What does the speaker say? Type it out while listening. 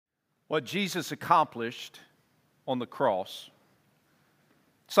what Jesus accomplished on the cross,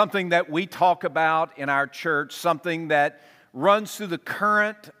 something that we talk about in our church, something that runs through the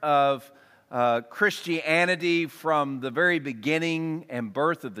current of Christianity from the very beginning and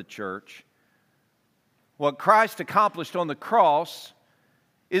birth of the church. What Christ accomplished on the cross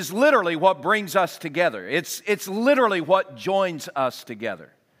is literally what brings us together. It's literally what joins us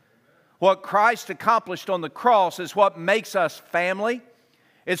together. What Christ accomplished on the cross is what makes us family.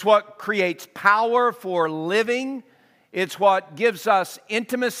 It's what creates power for living. It's what gives us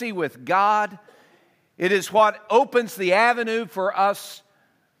intimacy with God. It is what opens the avenue for us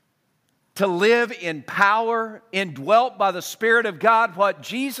to live in power, indwelt by the Spirit of God. What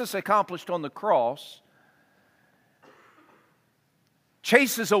Jesus accomplished on the cross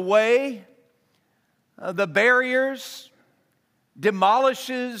chases away the barriers,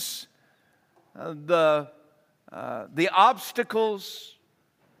 demolishes the obstacles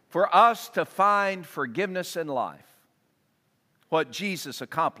for us to find forgiveness and life. What Jesus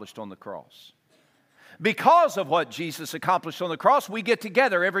accomplished on the cross. Because of what Jesus accomplished on the cross, we get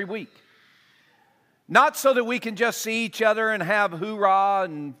together every week. Not so that we can just see each other and have hoorah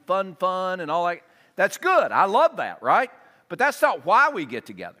and fun and all that. That's good. I love that, right? But that's not why we get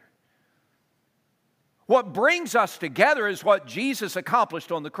together. What brings us together is what Jesus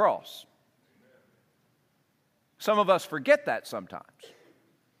accomplished on the cross. Some of us forget that sometimes.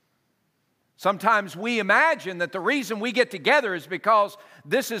 Sometimes we imagine that the reason we get together is because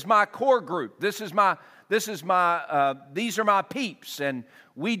this is my core group. These are my peeps, and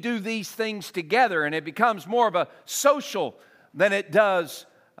we do these things together, and it becomes more of a social than it does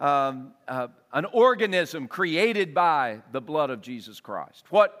an organism created by the blood of Jesus Christ.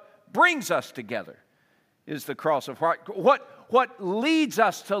 What brings us together is the cross of Christ. What leads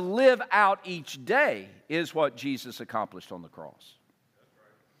us to live out each day is what Jesus accomplished on the cross.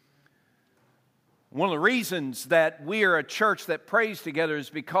 One of the reasons that we are a church that prays together is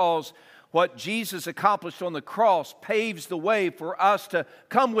because what Jesus accomplished on the cross paves the way for us to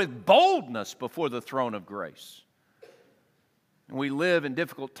come with boldness before the throne of grace. And we live in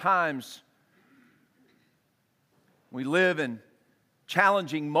difficult times. We live in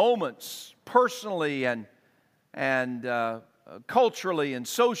challenging moments personally and culturally and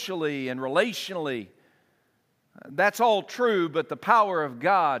socially and relationally. That's all true, but the power of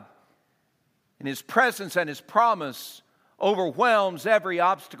God and His presence and His promise overwhelms every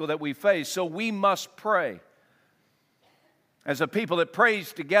obstacle that we face. So we must pray. As a people that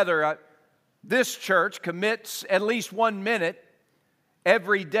prays together, this church commits at least 1 minute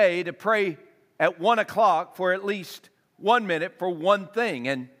every day to pray at 1 o'clock for at least 1 minute for one thing.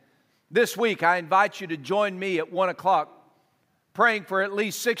 And this week I invite you to join me at 1 o'clock praying for at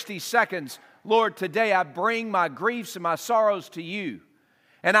least 60 seconds. Lord, today I bring my griefs and my sorrows to you.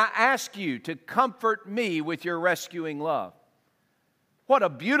 And I ask you to comfort me with your rescuing love. What a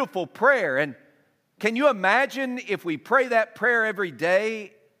beautiful prayer. And can you imagine if we pray that prayer every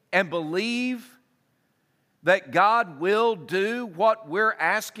day and believe that God will do what we're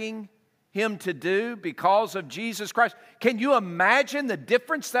asking Him to do because of Jesus Christ? Can you imagine the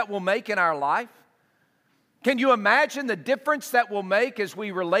difference that will make in our life? Can you imagine the difference that will make as we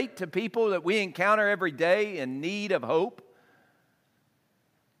relate to people that we encounter every day in need of hope?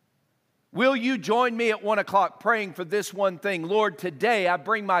 Will you join me at 1 o'clock praying for this one thing? Lord, today I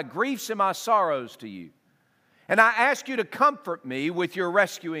bring my griefs and my sorrows to you. And I ask you to comfort me with your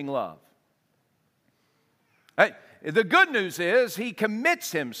rescuing love. Hey, the good news is He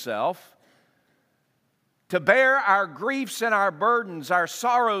commits Himself to bear our griefs and our burdens, our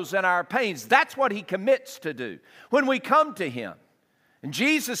sorrows and our pains. That's what He commits to do when we come to Him. And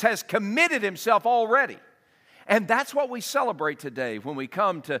Jesus has committed Himself already. And that's what we celebrate today when we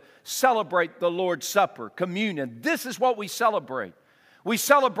come to celebrate the Lord's Supper, communion. This is what we celebrate. We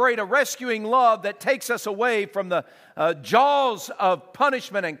celebrate a rescuing love that takes us away from the jaws of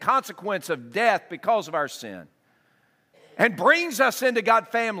punishment and consequence of death because of our sin and brings us into God's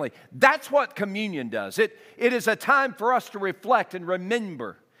family. That's what communion does. It is a time for us to reflect and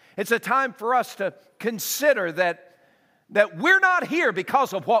remember. It's a time for us to consider that we're not here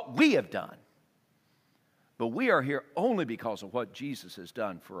because of what we have done. But we are here only because of what Jesus has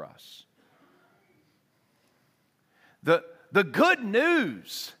done for us. The good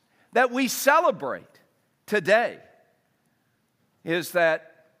news that we celebrate today is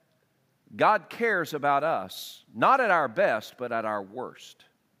that God cares about us, not at our best, but at our worst.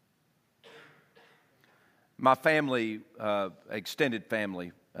 My family, extended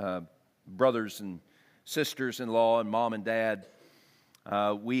family, brothers and sisters-in-law and mom and dad,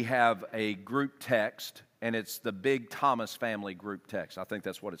 we have a group text and it's the Big Thomas Family Group text. I think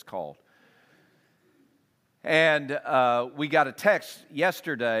that's what it's called. And we got a text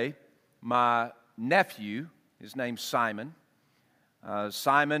yesterday. My nephew, his name's Simon.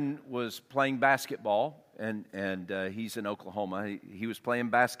 Simon was playing basketball, and he's in Oklahoma. He was playing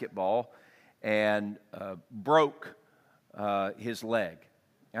basketball and broke his leg.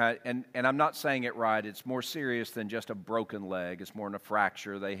 And I'm not saying it right. It's more serious than just a broken leg. It's more than a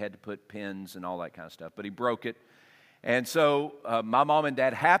fracture. They had to put pins and all that kind of stuff. But he broke it. And so my mom and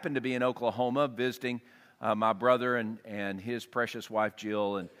dad happened to be in Oklahoma visiting my brother and his precious wife,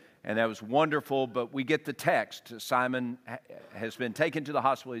 Jill. And that was wonderful. But we get the text. Simon has been taken to the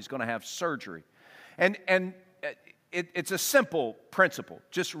hospital. He's going to have surgery. And it's a simple principle,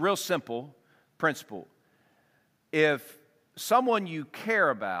 just real simple principle. If someone you care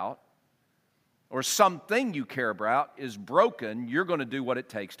about or something you care about is broken, you're going to do what it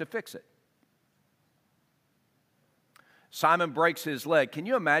takes to fix it. Simon breaks his leg. Can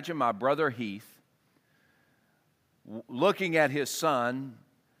you imagine my brother Heath looking at his son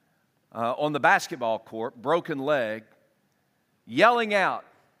on the basketball court, broken leg, yelling out,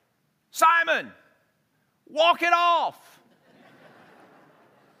 "Simon, walk it off!"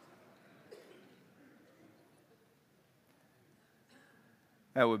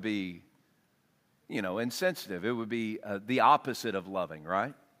 That would be, insensitive. It would be the opposite of loving,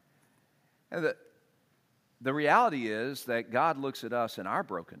 right? And the reality is that God looks at us in our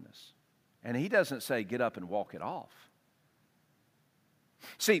brokenness, and He doesn't say, "Get up and walk it off."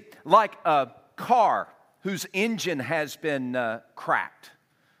 See, like a car whose engine has been cracked,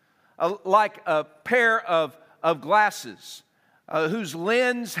 like a pair of glasses whose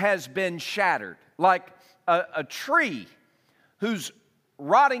lens has been shattered, like a tree whose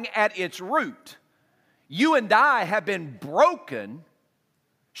rotting at its root. You and I have been broken,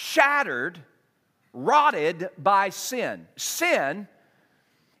 shattered, rotted by sin. Sin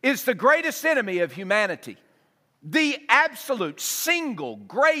is the greatest enemy of humanity. The absolute single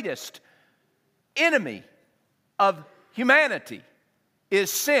greatest enemy of humanity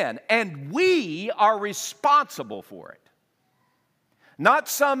is sin, and we are responsible for it. Not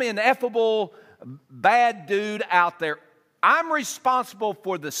some ineffable bad dude out there. I'm responsible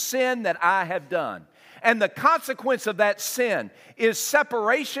for the sin that I have done. And the consequence of that sin is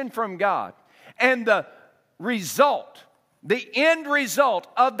separation from God. And the result, the end result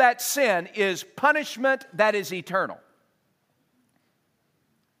of that sin is punishment that is eternal.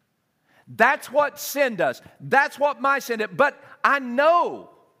 That's what sin does. That's what my sin did. But I know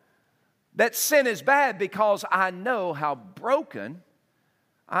that sin is bad because I know how broken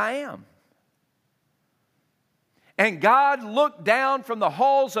I am. And God looked down from the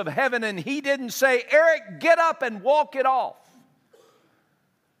halls of heaven and He didn't say, "Eric, get up and walk it off."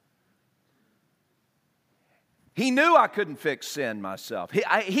 He knew I couldn't fix sin myself.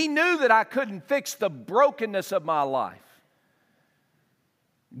 He knew that I couldn't fix the brokenness of my life.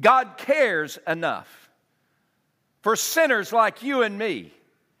 God cares enough for sinners like you and me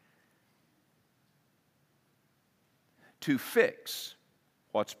to fix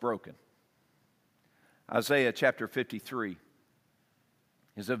what's broken. Isaiah chapter 53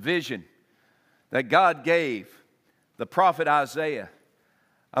 is a vision that God gave the prophet Isaiah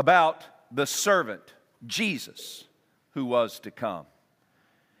about the servant, Jesus, who was to come.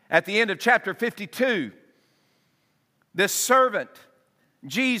 At the end of chapter 52, this servant,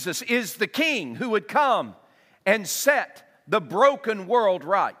 Jesus, is the king who would come and set the broken world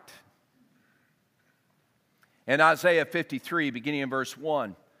right. In Isaiah 53, beginning in verse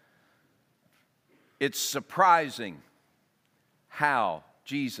 1, it's surprising how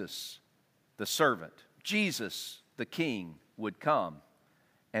Jesus, the servant, Jesus, the king, would come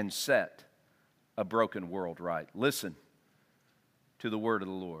and set a broken world right. Listen to the word of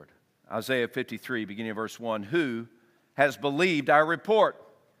the Lord. Isaiah 53, beginning of verse 1, "Who has believed our report?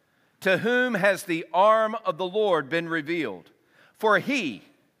 To whom has the arm of the Lord been revealed? For He,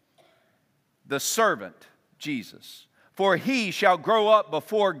 the servant, Jesus, for He shall grow up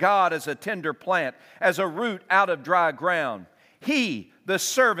before God as a tender plant, as a root out of dry ground. He, the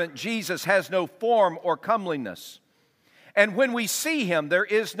servant Jesus, has no form or comeliness. And when we see Him, there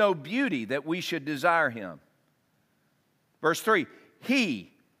is no beauty that we should desire Him." Verse 3,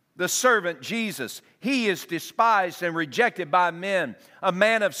 "He, the servant Jesus, He is despised and rejected by men, a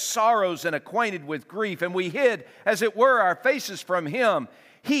man of sorrows and acquainted with grief. And we hid, as it were, our faces from Him.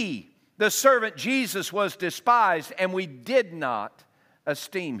 He, the servant Jesus, was despised, and we did not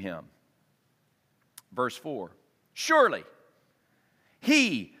esteem Him." Verse 4, "Surely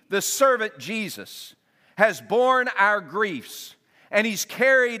He, the servant Jesus, has borne our griefs and He's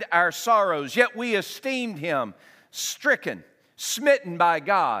carried our sorrows. Yet we esteemed Him stricken, smitten by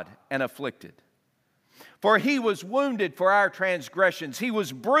God, and afflicted. For He was wounded for our transgressions. He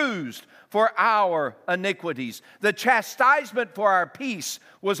was bruised for our iniquities. The chastisement for our peace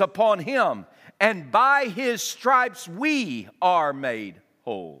was upon Him, and by His stripes we are made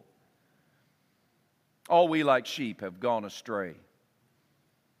whole. All we like sheep have gone astray.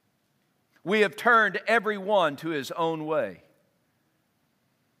 We have turned every one to his own way.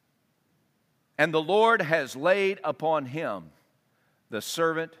 And the Lord has laid upon Him, the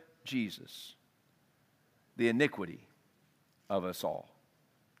servant Jesus, the iniquity of us all.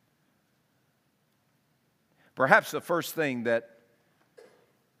 Perhaps the first thing that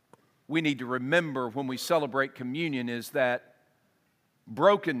we need to remember when we celebrate communion is that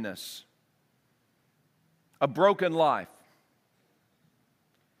brokenness, a broken life,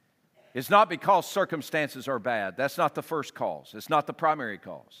 is not because circumstances are bad. That's not the first cause. It's not the primary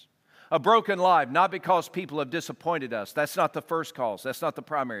cause. A broken life, not because people have disappointed us. That's not the first cause. That's not the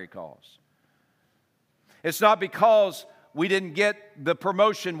primary cause. It's not because we didn't get the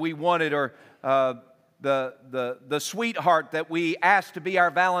promotion we wanted or the sweetheart that we asked to be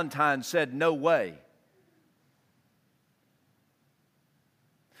our Valentine said no way.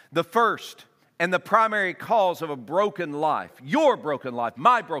 The first and the primary cause of a broken life, your broken life,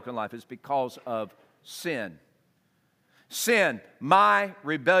 my broken life, is because of sin. Sin, my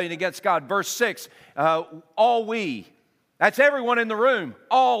rebellion against God. Verse 6, all we, that's everyone in the room,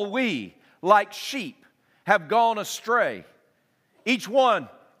 all we, like sheep, have gone astray. Each one,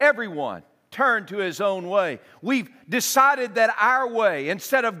 everyone, turned to his own way. We've decided that our way,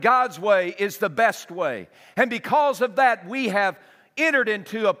 instead of God's way, is the best way. And because of that, we have entered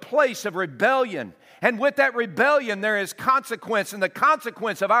into a place of rebellion. And with that rebellion, there is consequence. And the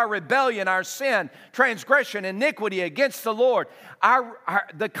consequence of our rebellion, our sin, transgression, iniquity against the Lord,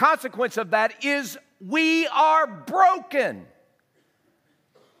 the consequence of that is we are broken.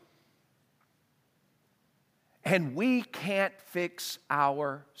 And we can't fix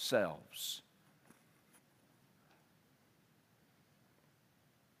ourselves.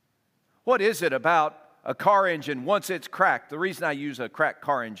 What is it about a car engine once it's cracked? The reason I use a cracked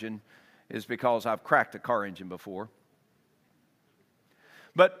car engine is because I've cracked a car engine before.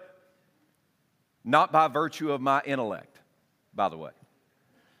 But not by virtue of my intellect, by the way.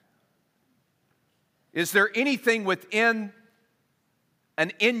 Is there anything within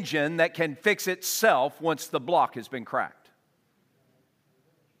an engine that can fix itself once the block has been cracked?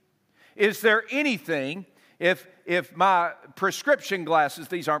 Is there anything, if my prescription glasses,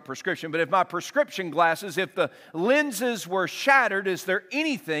 these aren't prescription, but if my prescription glasses, if the lenses were shattered, is there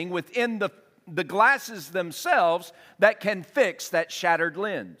anything within the glasses themselves that can fix that shattered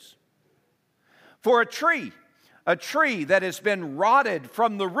lens? For a tree that has been rotted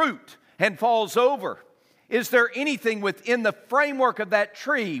from the root and falls over, is there anything within the framework of that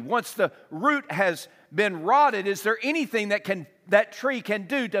tree, once the root has been rotted, is there anything that tree can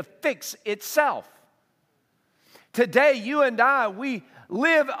do to fix itself? Today, you and I, we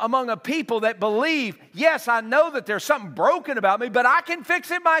live among a people that believe, yes, I know that there's something broken about me, but I can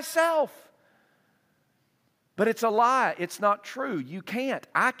fix it myself. But it's a lie. It's not true. You can't.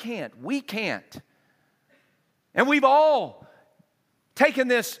 I can't. We can't. And we've all taken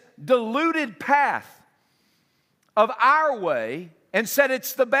this diluted path of our way and said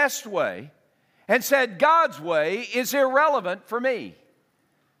it's the best way and said God's way is irrelevant for me.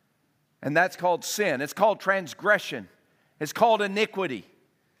 And that's called sin. It's called transgression. It's called iniquity.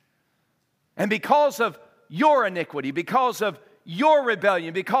 And because of your iniquity, because of your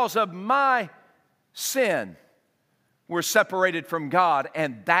rebellion, because of my sin, we're separated from God,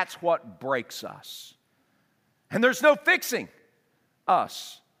 and that's what breaks us. And there's no fixing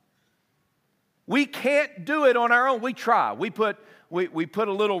us. We can't do it on our own. We try. We put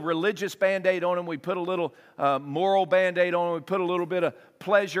a little religious Band-Aid on them. We put a little moral Band-Aid on them. We put a little bit of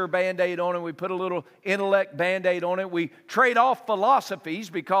pleasure Band-Aid on it. We put a little intellect Band-Aid on it. We trade off philosophies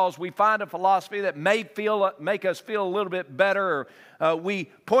because we find a philosophy that may make us feel a little bit better. Or we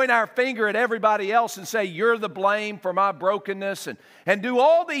point our finger at everybody else and say, you're the blame for my brokenness. And do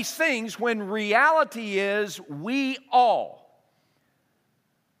all these things when reality is we all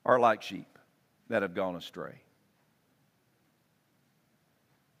are like sheep that have gone astray.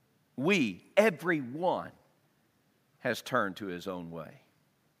 We, everyone, has turned to his own way.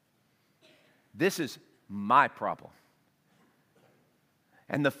 This is my problem.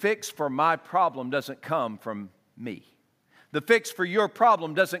 And the fix for my problem doesn't come from me. The fix for your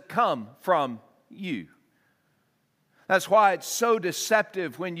problem doesn't come from you. That's why it's so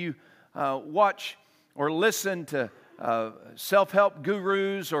deceptive when you watch or listen to self-help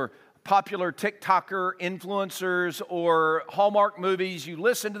gurus or popular TikToker influencers or Hallmark movies. You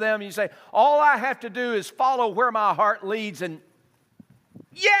listen to them and you say, all I have to do is follow where my heart leads and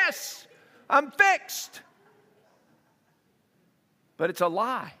yes, I'm fixed. But it's a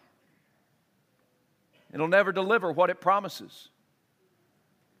lie. It'll never deliver what it promises.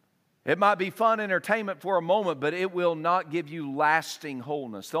 It might be fun entertainment for a moment, but it will not give you lasting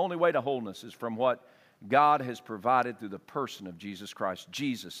wholeness. The only way to wholeness is from what God has provided through the person of Jesus Christ.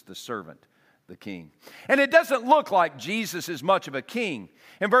 Jesus, the servant, the king. And it doesn't look like Jesus is much of a king.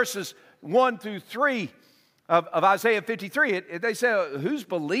 In verses 1 through 3 of Isaiah 53, they say, who's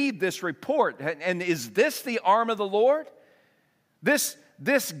believed this report? And is this the arm of the Lord?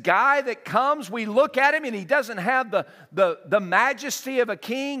 This guy that comes, we look at him and he doesn't have the majesty of a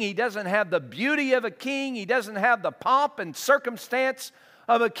king. He doesn't have the beauty of a king. He doesn't have the pomp and circumstance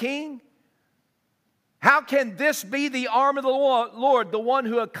of a king. How can this be the arm of the Lord, the one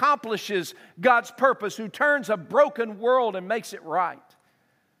who accomplishes God's purpose, who turns a broken world and makes it right?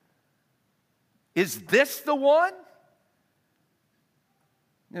 Is this the one?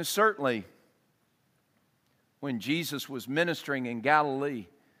 And certainly, when Jesus was ministering in Galilee,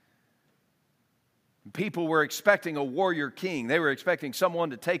 people were expecting a warrior king. They were expecting someone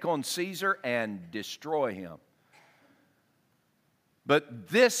to take on Caesar and destroy him. But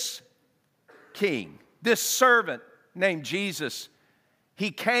this king, this servant named Jesus, he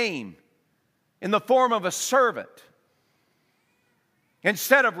came in the form of a servant.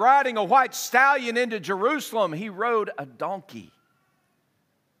 Instead of riding a white stallion into Jerusalem, he rode a donkey.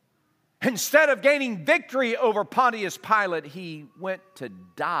 Instead of gaining victory over Pontius Pilate, he went to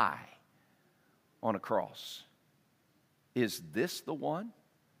die on a cross. Is this the one?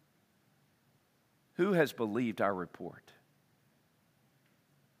 Who has believed our report?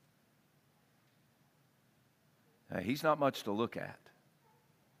 He's not much to look at.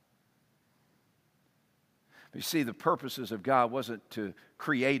 You see, the purposes of God wasn't to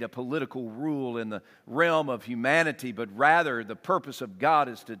create a political rule in the realm of humanity, but rather the purpose of God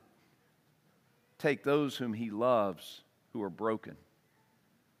is to take those whom He loves who are broken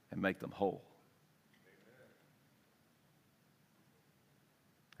and make them whole.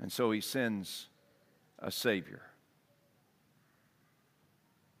 And so He sends a Savior.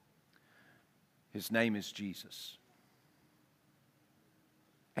 His name is Jesus.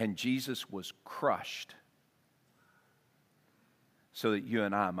 And Jesus was crushed so that you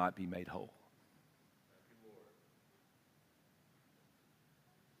and I might be made whole.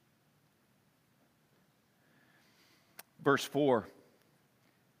 Verse 4,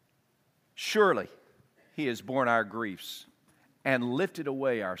 surely He has borne our griefs and lifted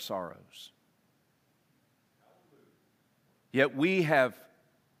away our sorrows. Yet we have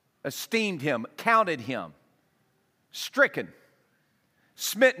esteemed Him, counted Him, stricken,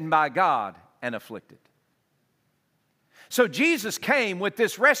 smitten by God, and afflicted. So Jesus came with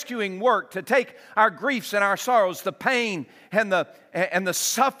this rescuing work to take our griefs and our sorrows, the pain and the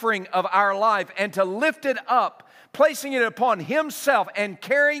suffering of our life, and to lift it up, placing it upon Himself and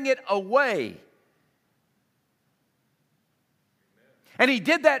carrying it away. And He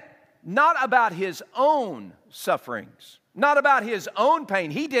did that not about His own sufferings, not about His own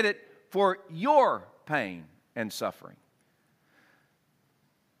pain. He did it for your pain and suffering.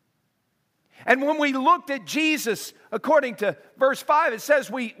 And when we looked at Jesus, according to verse 5, it says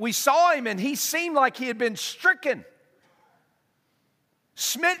we saw Him and He seemed like He had been stricken,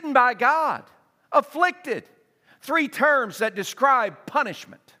 smitten by God, afflicted. 3 terms that describe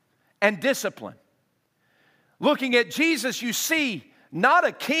punishment and discipline. Looking at Jesus, you see not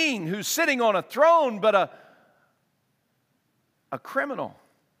a king who's sitting on a throne, but a criminal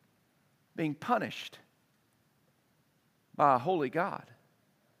being punished by a holy God.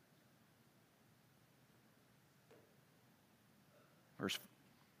 Verse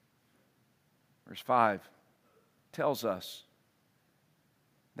 5 tells us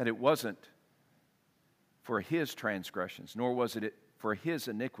that it wasn't for His transgressions, nor was it for His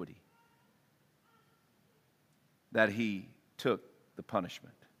iniquity that He took the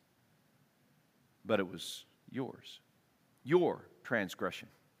punishment, but it was yours, your transgression,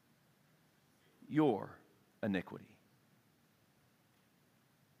 your iniquity.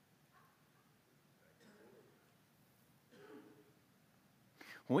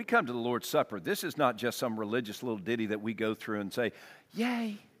 When we come to the Lord's Supper, this is not just some religious little ditty that we go through and say,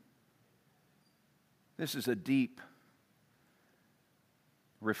 yay. This is a deep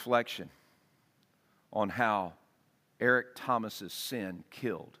reflection on how Eric Thomas's sin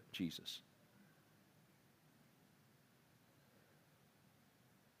killed Jesus.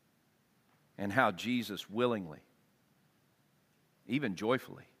 And how Jesus willingly even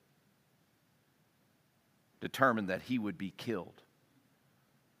joyfully, determined that he would be killed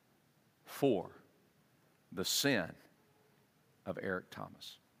for the sin of Eric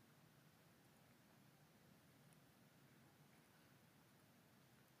Thomas.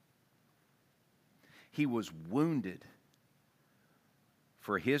 He was wounded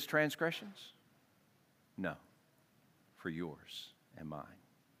for his transgressions? No, for yours and mine.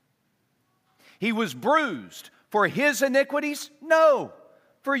 He was bruised for his iniquities? No,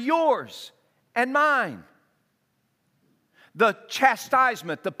 for yours and mine. The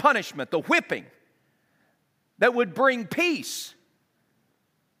chastisement, the punishment, the whipping that would bring peace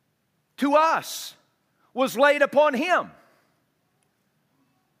to us was laid upon him.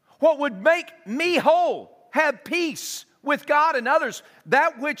 What would make me whole, have peace with God and others,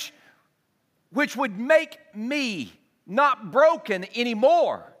 that which would make me not broken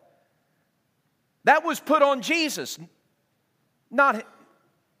anymore, that was put on Jesus, not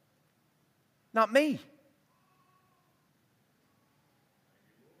me.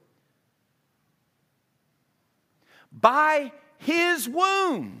 By his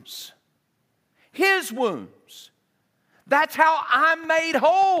wounds, that's how I'm made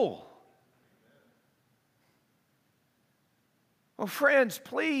whole. Well, friends,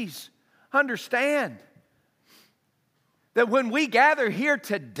 please understand that when we gather here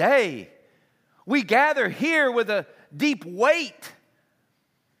today, we gather here with a deep weight.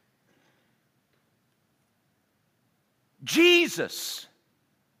 Jesus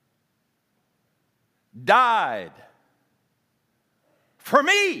died for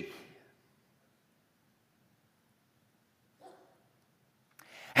me.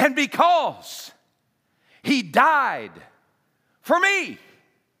 And because he died for me,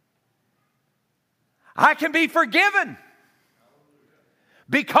 I can be forgiven.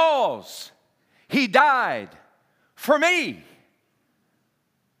 Because he died for me,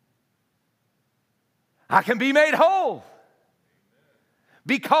 I can be made whole.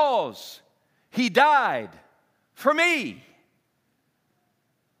 Because he died for me,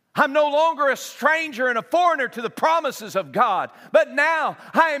 I'm no longer a stranger and a foreigner to the promises of God, but now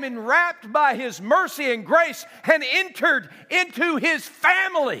I am enwrapped by his mercy and grace and entered into his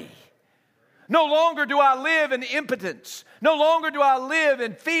family. No longer do I live in impotence. No longer do I live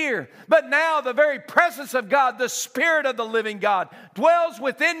in fear. But now the very presence of God, the Spirit of the living God, dwells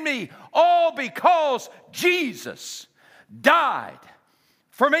within me, all because Jesus died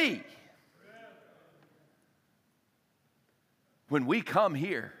for me. When we come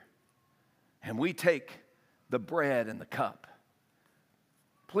here and we take the bread and the cup,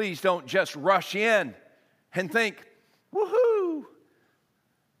 please don't just rush in and think, woohoo,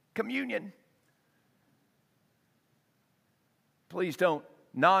 communion. Please don't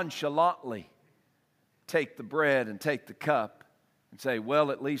nonchalantly take the bread and take the cup and say, well,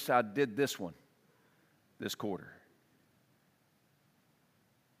 at least I did this one this quarter.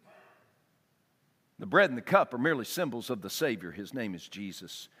 The bread and the cup are merely symbols of the Savior. His name is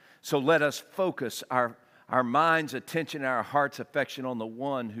Jesus. So let us focus our mind's attention, our heart's affection on the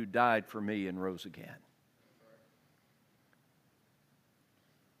one who died for me and rose again.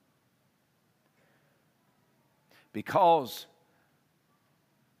 Because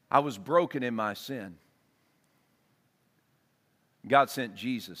I was broken in my sin, God sent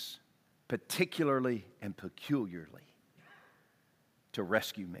Jesus particularly and peculiarly to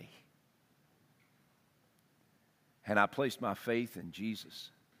rescue me. And I placed my faith in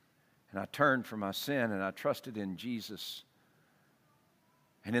Jesus. And I turned from my sin and I trusted in Jesus.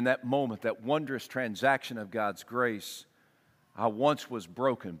 And in that moment, that wondrous transaction of God's grace, I once was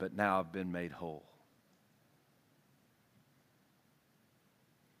broken, but now I've been made whole.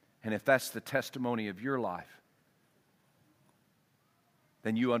 And if that's the testimony of your life,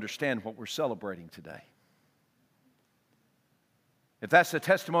 then you understand what we're celebrating today. If that's the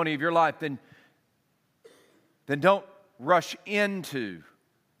testimony of your life, then don't rush into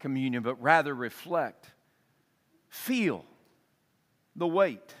communion, but rather reflect, feel the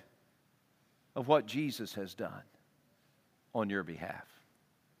weight of what Jesus has done on your behalf.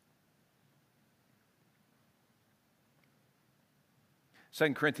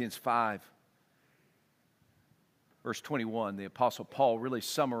 Second Corinthians 5, verse 21, the Apostle Paul really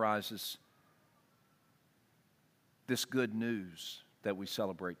summarizes this good news that we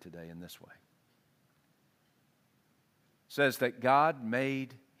celebrate today in this way. It says that God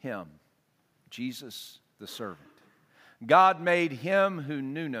made him, Jesus the servant. God made him who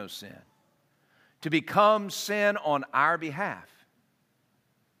knew no sin to become sin on our behalf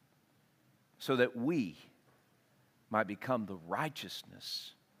so that we might become the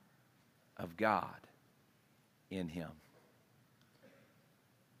righteousness of God in him.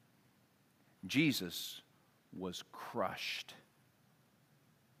 Jesus was crushed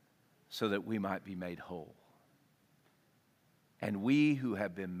so that we might be made whole. And we who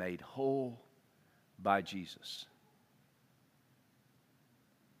have been made whole by Jesus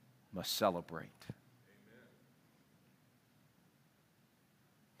must celebrate. Amen.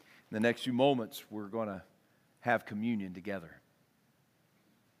 In the next few moments, we're going to have communion together.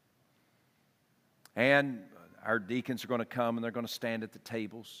 And our deacons are going to come and they're going to stand at the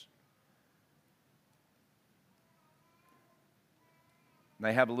tables. And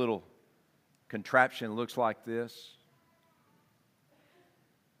they have a little contraption that looks like this.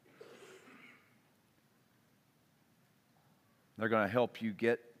 They're going to help you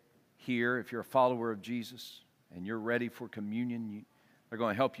get here if you're a follower of Jesus and you're ready for communion. They're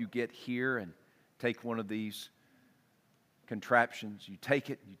going to help you get here and take one of these contraptions. You take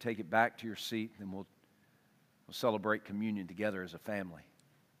it back to your seat, and then we'll celebrate communion together as a family.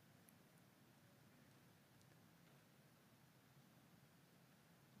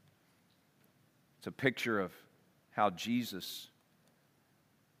 It's a picture of how Jesus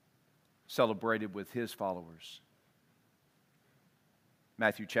celebrated with his followers.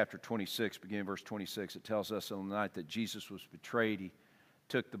 Matthew chapter 26, beginning verse 26, it tells us on the night that Jesus was betrayed, he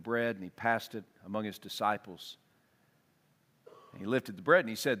took the bread and he passed it among his disciples. And he lifted the bread and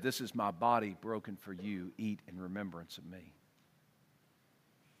he said, "This is my body broken for you. Eat in remembrance of me."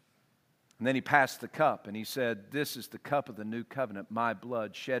 And then he passed the cup and he said, "This is the cup of the new covenant, my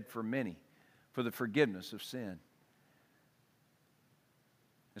blood shed for many for the forgiveness of sin."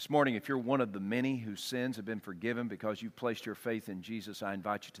 This morning, if you're one of the many whose sins have been forgiven because you've placed your faith in Jesus, I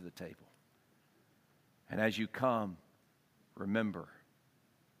invite you to the table. And as you come, remember,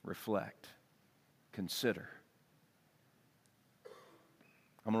 reflect, consider.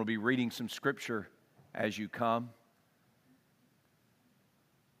 I'm going to be reading some scripture as you come.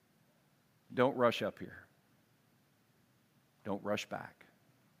 Don't rush up here. Don't rush back.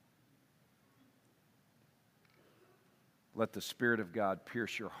 Let the Spirit of God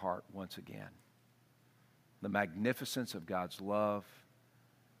pierce your heart once again. The magnificence of God's love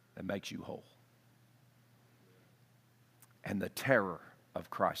that makes you whole. And the terror of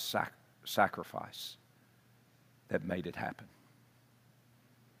Christ's sacrifice that made it happen.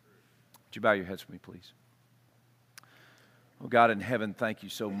 Would you bow your heads with me, please? Oh God in heaven, thank you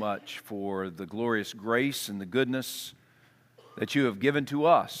so much for the glorious grace and the goodness that you have given to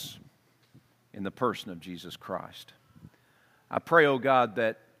us in the person of Jesus Christ. I pray, oh God,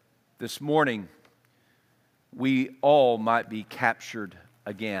 that this morning we all might be captured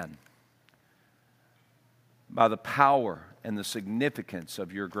again by the power and the significance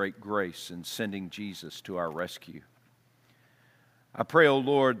of your great grace in sending Jesus to our rescue. I pray, oh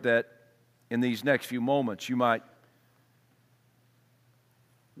Lord, that in these next few moments you might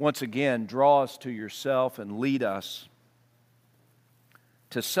once again draw us to yourself and lead us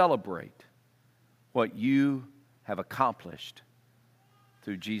to celebrate what you have accomplished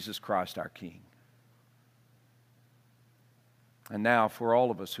through Jesus Christ our King. And now for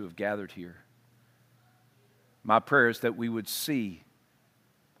all of us who have gathered here, my prayer is that we would see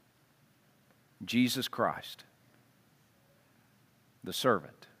Jesus Christ, the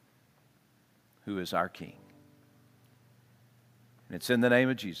servant, who is our King. And it's in the name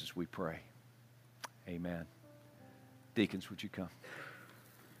of Jesus we pray. Amen. Deacons, would you come?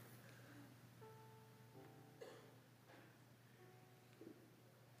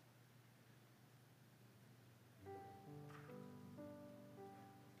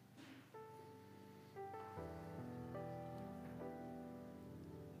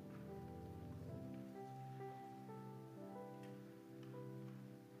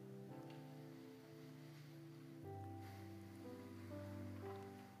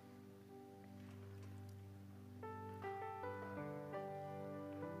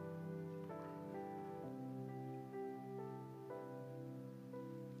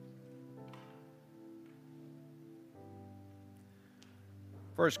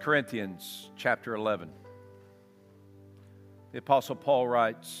 First Corinthians chapter 11. The Apostle Paul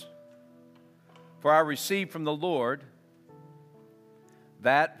writes, "For I received from the Lord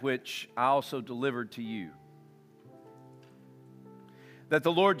that which I also delivered to you, that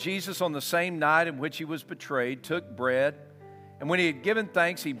the Lord Jesus on the same night in which he was betrayed took bread, and when he had given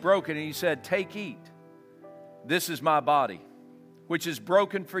thanks, he broke it, and he said, 'Take, eat. This is my body, which is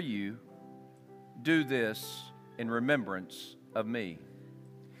broken for you. Do this in remembrance of me.'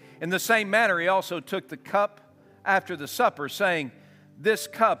 In the same manner, he also took the cup after the supper, saying, 'This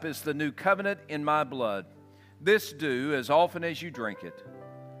cup is the new covenant in my blood. This do as often as you drink it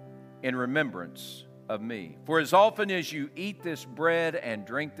in remembrance of me. For as often as you eat this bread and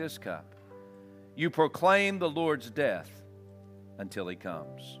drink this cup, you proclaim the Lord's death until He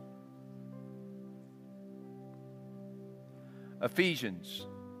comes. Ephesians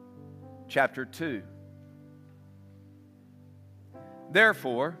chapter 2.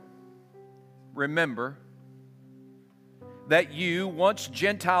 Therefore, remember that you, once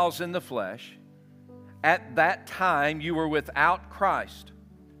Gentiles in the flesh, at that time you were without Christ,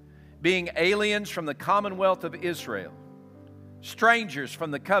 being aliens from the commonwealth of Israel, strangers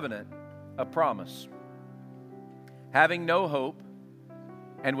from the covenant of promise, having no hope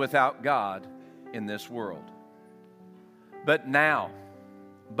and without God in this world. But now,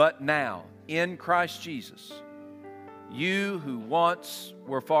 in Christ Jesus, you who once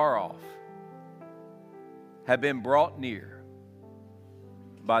were far off have been brought near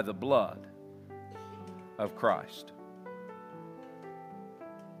by the blood of Christ.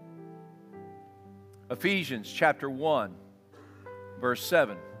 Ephesians chapter 1, verse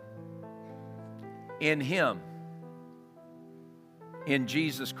 7. In Him, in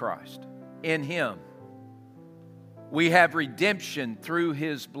Jesus Christ, in Him, we have redemption through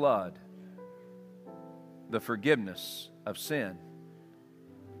His blood, the forgiveness of sin,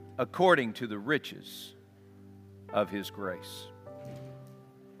 according to the riches of His grace.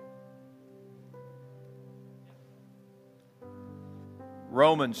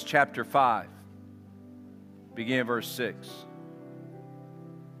 Romans chapter 5, beginning verse 6.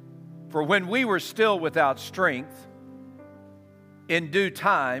 For when we were still without strength, in due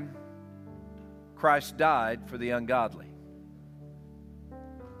time, Christ died for the ungodly.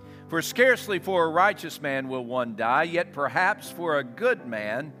 For scarcely for a righteous man will one die, yet perhaps for a good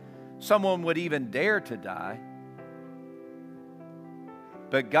man someone would even dare to die.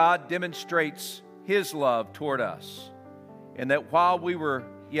 But God demonstrates His love toward us, in that while we were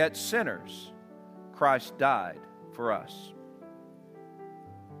yet sinners, Christ died for us.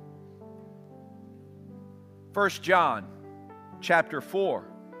 1 John chapter 4,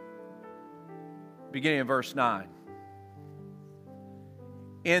 beginning in verse 9.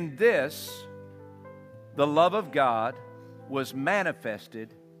 In this, the love of God was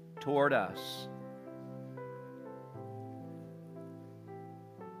manifested toward us,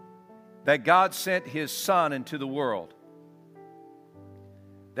 that God sent His Son into the world,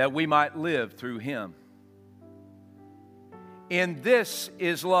 that we might live through Him. In this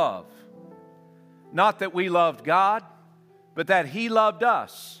is love, not that we loved God, but that He loved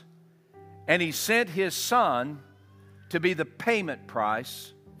us, and He sent His Son to be the payment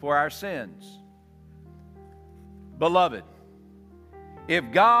price for our sins. Beloved,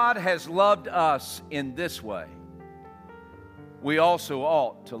 if God has loved us in this way, we also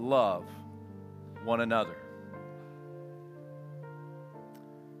ought to love one another.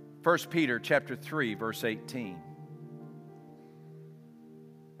 1 Peter chapter 3, verse 18.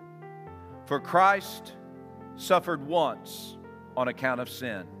 For Christ suffered once on account of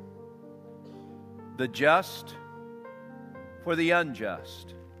sin, the just for the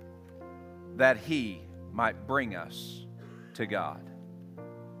unjust, that He might bring us to God.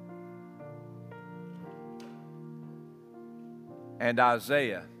 And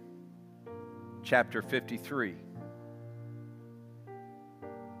Isaiah chapter 53.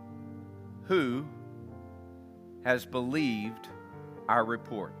 Who has believed our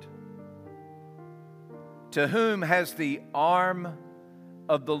report? To whom has the arm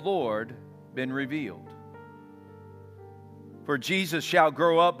of the Lord been revealed? For Jesus shall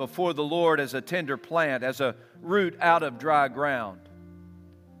grow up before the Lord as a tender plant, as a root out of dry ground.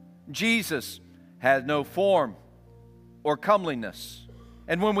 Jesus has no form or comeliness,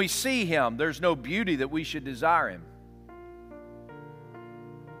 and when we see Him, there's no beauty that we should desire Him.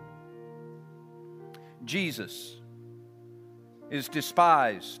 Jesus is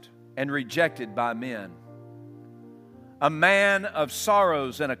despised and rejected by men, a man of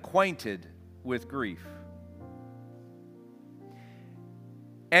sorrows and acquainted with grief.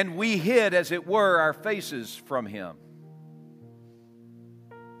 And we hid, as it were, our faces from Him.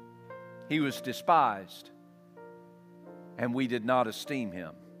 He was despised, and we did not esteem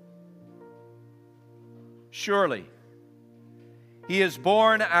Him. Surely, He has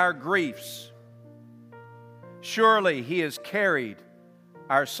borne our griefs. Surely He has carried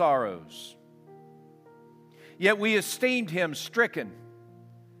our sorrows. Yet we esteemed Him stricken,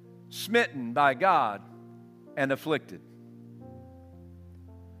 smitten by God, and afflicted.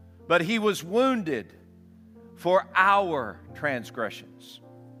 But He was wounded for our transgressions.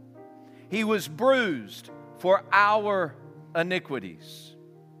 He was bruised for our iniquities.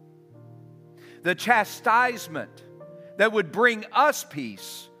 The chastisement that would bring us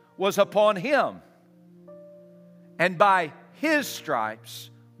peace was upon Him, and by His stripes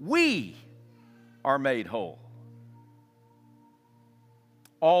we are made whole.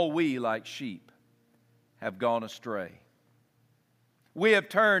 All we, like sheep, have gone astray. We have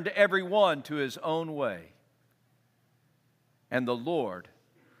turned every one to his own way, and the Lord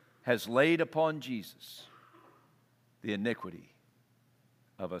has laid upon Jesus the iniquity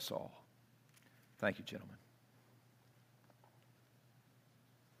of us all. Thank you, gentlemen.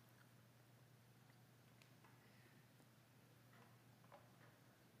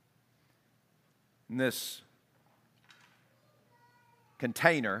 In this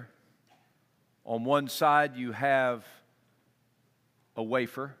container, on one side you have a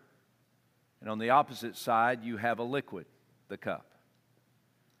wafer, and on the opposite side you have a liquid, the cup.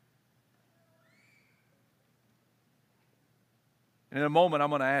 And in a moment I'm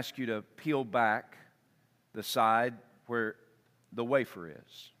going to ask you to peel back the side where the wafer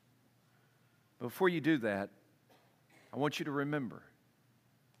is. Before you do that, I want you to remember.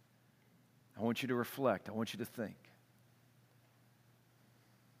 I want you to reflect. I want you to think.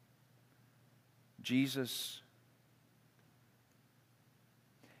 Jesus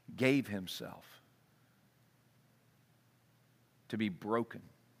gave himself to be broken,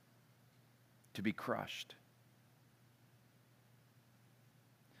 to be crushed,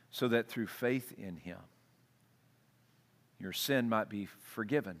 so that through faith in him, your sin might be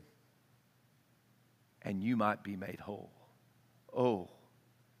forgiven and you might be made whole. Oh,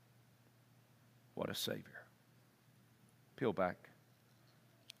 what a Savior. Peel back.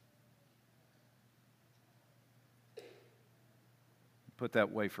 Put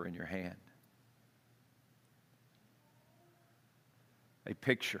that wafer in your hand. A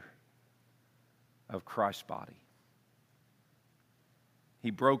picture of Christ's body.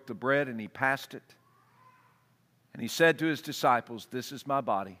 He broke the bread and he passed it. And he said to his disciples, "This is my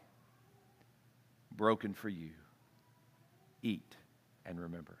body, broken for you. Eat and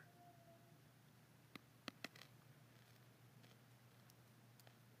remember."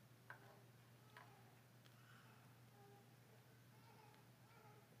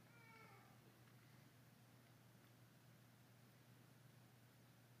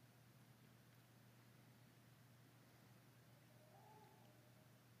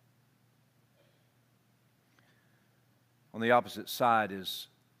 On the opposite side is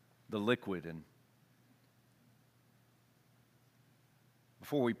the liquid. And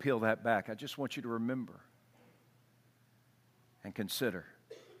before we peel that back, I just want you to remember and consider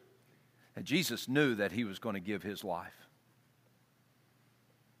that Jesus knew that he was going to give his life.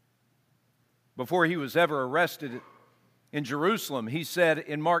 Before he was ever arrested in Jerusalem, he said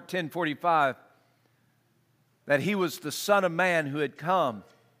in Mark 10:45 that he was the Son of Man who had come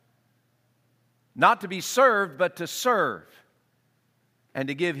not to be served, but to serve, and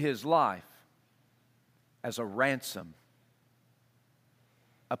to give his life as a ransom,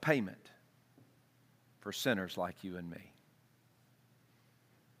 a payment for sinners like you and me.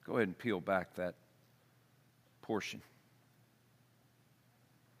 Go ahead and peel back that portion.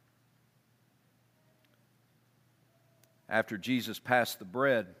 After Jesus passed the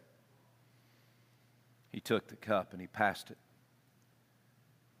bread, he took the cup and he passed it.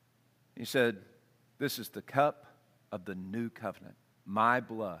 He said, "This is the cup of the new covenant, my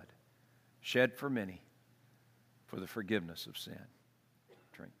blood, shed for many for the forgiveness of sin."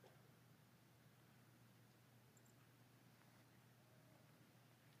 Drink.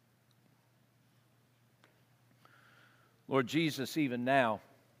 Lord Jesus, even now,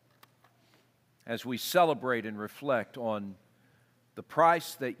 as we celebrate and reflect on the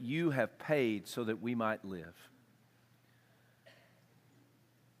price that you have paid so that we might live,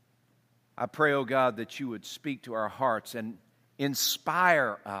 I pray, oh God, that you would speak to our hearts and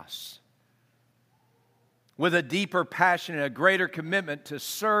inspire us with a deeper passion and a greater commitment to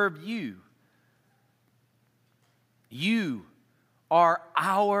serve you. You are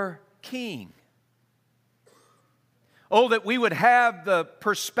our King. Oh, that we would have the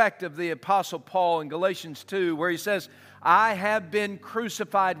perspective of the Apostle Paul in Galatians 2, where he says, "I have been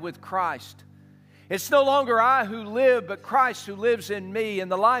crucified with Christ. It's no longer I who live, but Christ who lives in me.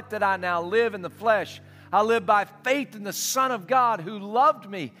 And the life that I now live in the flesh, I live by faith in the Son of God who loved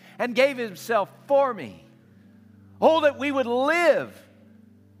me and gave himself for me." Oh, that we would live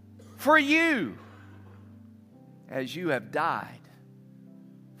for you as you have died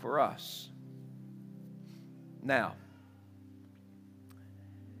for us. Now,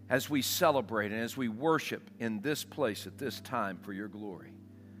 as we celebrate and as we worship in this place at this time for your glory,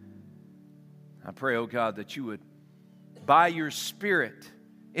 I pray, oh God, that you would, by your Spirit,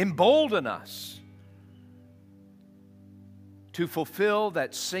 embolden us to fulfill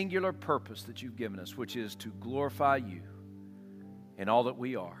that singular purpose that you've given us, which is to glorify you in all that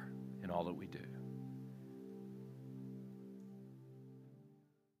we are and all that we do.